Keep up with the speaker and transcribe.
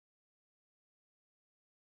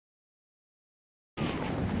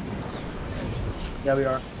Yeah, we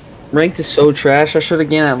are. Ranked is so trash. I should have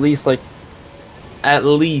gained at least 5%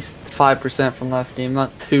 from last game,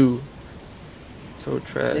 not 2. So They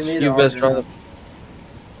trash. made it You best harder try now. to.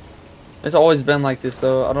 It's always been like this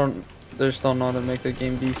though. I don't. They just don't know how to make the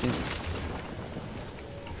game decent.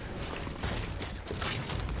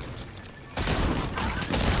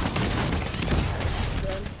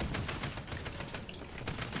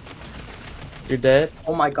 You're dead?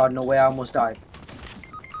 Oh my god, no way, I almost died.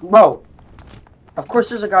 Bro! Of course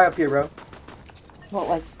there's a guy up here, bro. Well,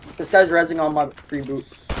 like, this guy's rezzing on my free boot.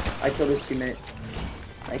 I killed his teammate.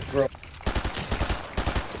 Like, bro.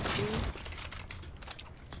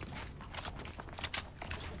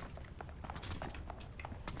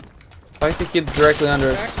 Fight the kids directly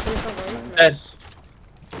under us. Dead.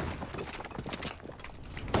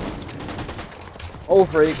 Oh,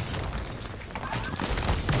 freak.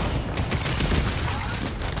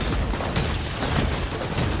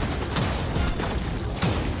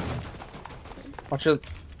 Watch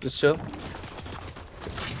it. Just chill.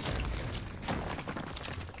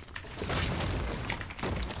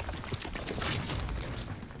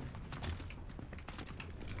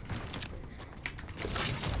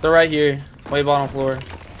 They're right here. Way bottom floor.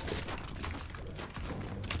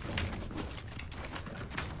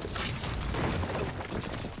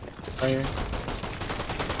 Right here.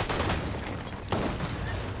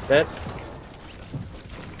 Dead.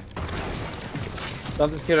 Got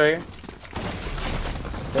this kid right here.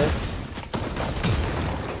 Dead.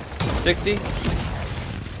 60.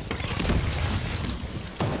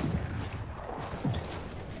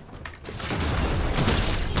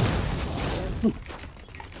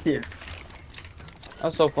 Here. That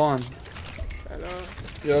was so fun. I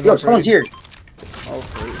know. Yo, someone's here. Oh,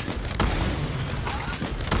 freak.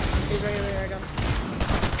 He's right there, I got him.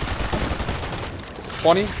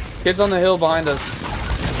 20. Kids on the hill behind us.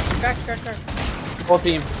 Crack. Full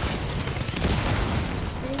team.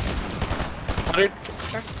 100.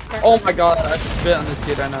 Crack. Oh my god, I spit on this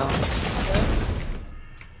kid right now.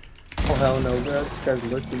 Oh hell no, bro. This guy's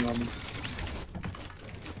lurking on me.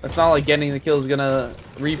 It's not like getting the kill is gonna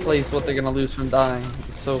replace what they're gonna lose from dying.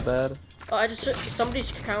 It's so bad. Oh,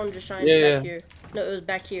 somebody's crown just shined back here. No, it was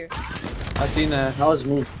back here. I seen that. That was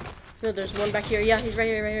me. No, there's one back here. Yeah, he's right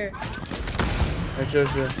here. I showed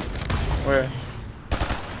you. Where?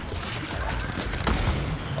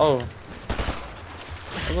 Oh. I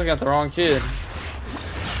was looking at the wrong kid.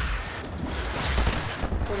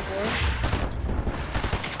 44.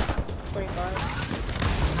 25.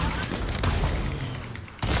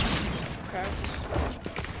 Crack.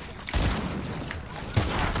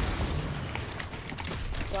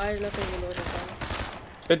 Why is nothing reloaded now?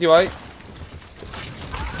 50 white.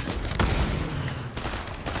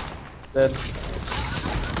 Dead.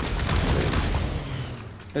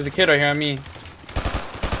 There's a kid right here on me.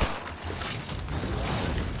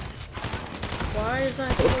 Why is that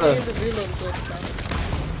What the reload glitch now?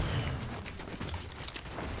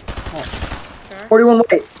 Oh. Crack. 41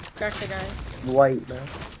 white. Crack the guy. White, bro.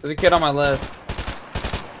 There's a kid on my left.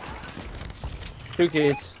 2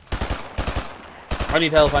 kids. I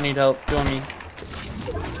need help. 2 on me.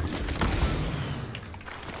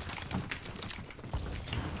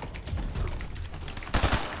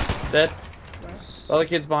 Dead. Nice. The other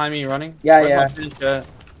kid's behind me running. Yeah, Where's yeah. my finish at?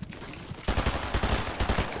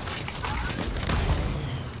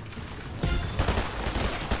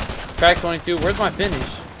 Crack 22. Where's my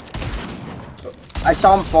finish? I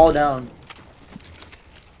saw him fall down.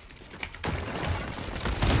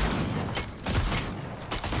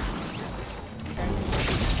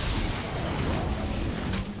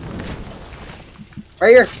 Right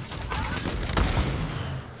here. So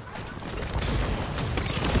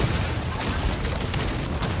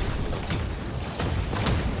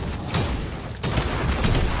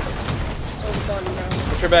fun, bro.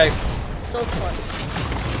 What's your bag? So fun.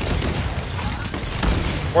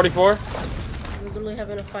 44? We're literally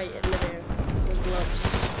having a fight in midair with gloves.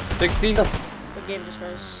 60? The game just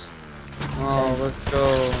was. Oh, let's go.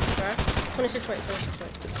 Crack. 26 white.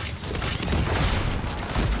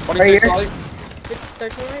 26 Right here. solid.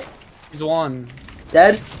 13 white. He's 1.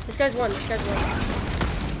 Dead. This guy's one.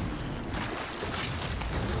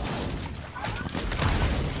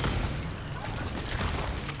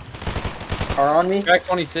 Are on me. Crack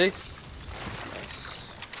 26.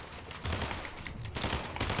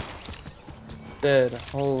 Dead.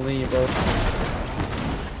 Holy, bro.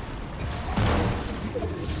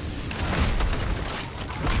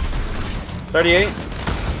 $38.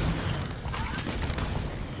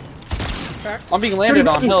 Crack. I'm being landed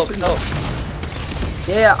on. Help.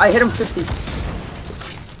 Yeah, I hit him 50.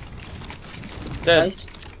 Dead. Nice.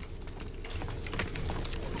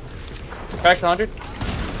 Cracked 100.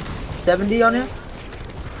 70 on you?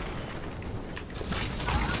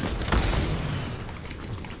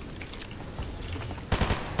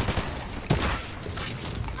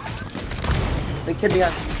 The kid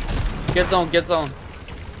behind. Get zone, get zone.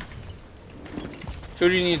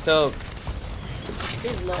 Tootie needs help.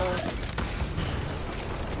 He's low.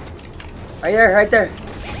 Right there, right there.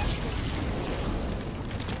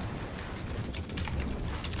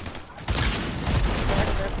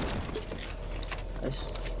 Nice.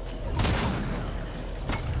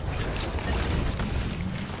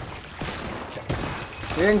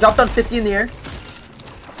 You're getting dropped on 50 in the air.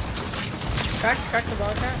 Crack the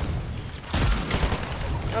ball cat.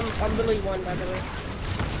 I'm really one, by the way.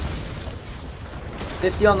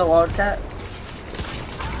 50 on the wildcat.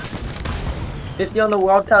 50 on the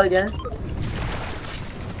wildcat again.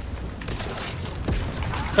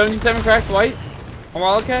 77 cracked white. On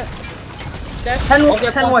Wildcat. That's 10 Okay,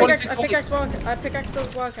 10 white. I pickaxed the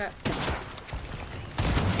wildcat.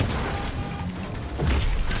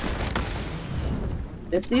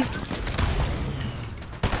 50.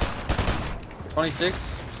 26.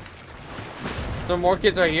 There more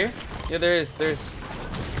kids right here? Yeah, there is. There's.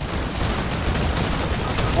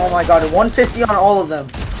 Oh my god, 150 on all of them.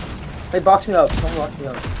 Hey, box me up. Someone box me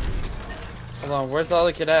up. Hold on, where's the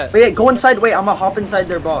other kid at? Wait, go inside. Wait, I'm gonna hop inside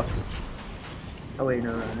their box. Oh wait,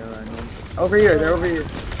 no. Over here, they're over here.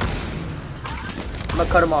 I'm gonna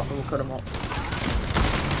cut them off.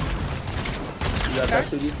 You got that,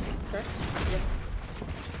 Tootie?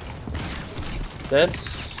 Dead?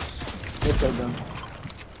 They killed them.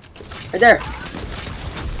 Right there.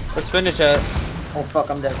 Let's finish it. Oh fuck,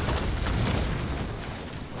 I'm dead.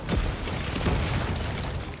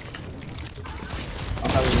 I'll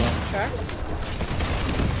have it go. Crack.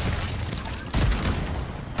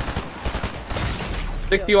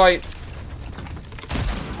 60 white.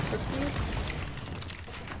 60.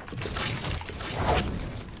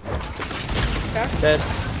 Dead.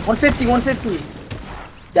 150.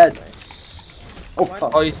 Dead. Oh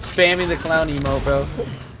fuck. Oh, he's spamming the clown emote, bro.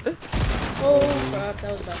 Oh crap,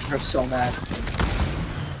 that was bad. I'm so mad.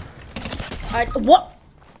 What?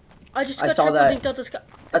 I just I got saw triple that. dinked out the sky.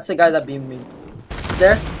 That's the guy that beamed me.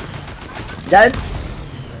 There. Dead.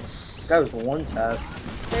 Guy was one tap.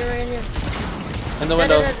 Stay right in here. In the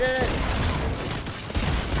window. Dead.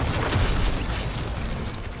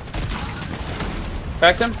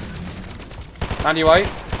 Cracked him. 90 white.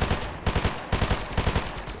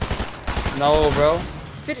 No, bro.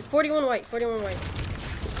 41 white.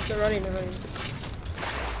 They're running.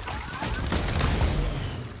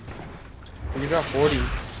 You dropped 40.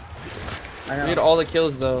 I know. We need all the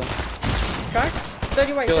kills though. Cracked.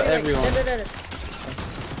 30 white. Kill 30 everyone. White. Dead.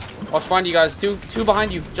 Watch behind you guys. Two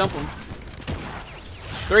behind you. Jump them.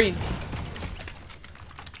 3.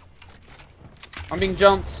 I'm being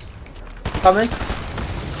jumped. Coming.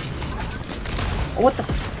 Oh, what the?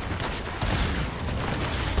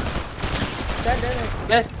 Dead.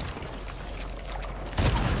 Dead.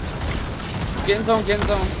 Get in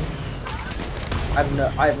zone. I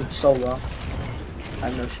have so low. I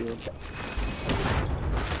have no shield.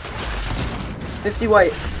 50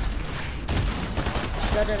 white.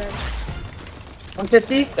 Dead.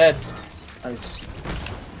 150. Dead. Nice.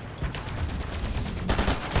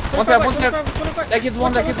 One tap. That kid's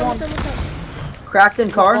one. Cracked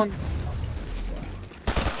in car. One.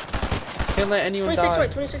 Can't let anyone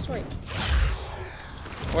 26 die. white.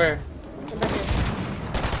 Where? I'm back here.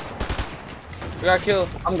 We got killed.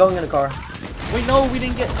 I'm going in a car. Wait, no, we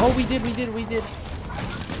didn't get. Oh, we did.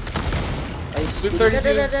 Nice. We have 32.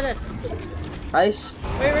 Dead. Nice.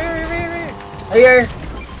 Wait. Here.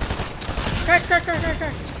 Crack.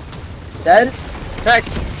 Dead. Cracked.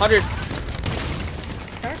 100.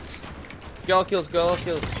 Cracked. Get all kills.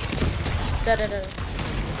 Dead.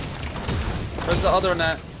 Where's the other one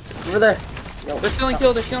at? Over there. Yo, They're stealing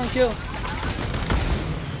kill.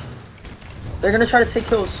 They're gonna try to take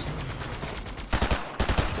kills.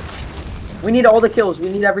 We need all the kills. We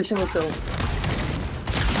need every single kill.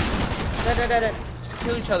 Dead.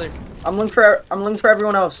 Kill each other. I'm looking for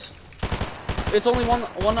everyone else. It's only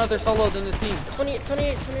one other solo in this team. 28.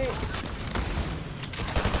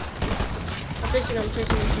 I'm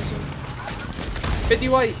chasing. 50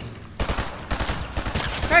 white.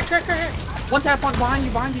 Crack. One tap on behind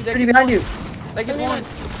you. That Pretty kid's behind you. That kid's one.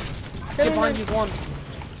 Get behind you, one.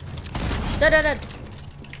 Dead.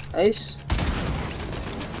 Nice.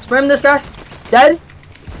 Spam this guy. Dead.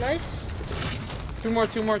 Nice. Two more.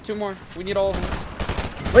 We need all of them.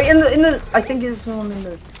 Wait, in the. I think there's someone in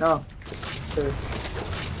the. No. There.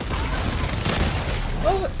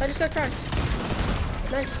 Oh, I just got cracked.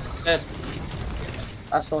 Nice. Dead.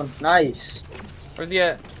 Last one. Nice. Where's he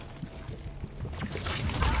at?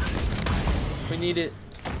 We need it.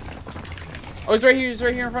 Oh, he's right here. He's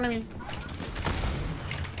right here in front of me.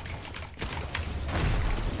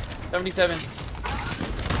 77.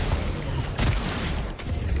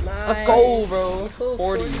 Nice. Let's go, bro.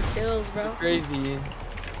 40 kills, bro. Crazy.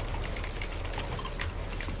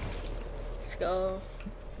 Let's go.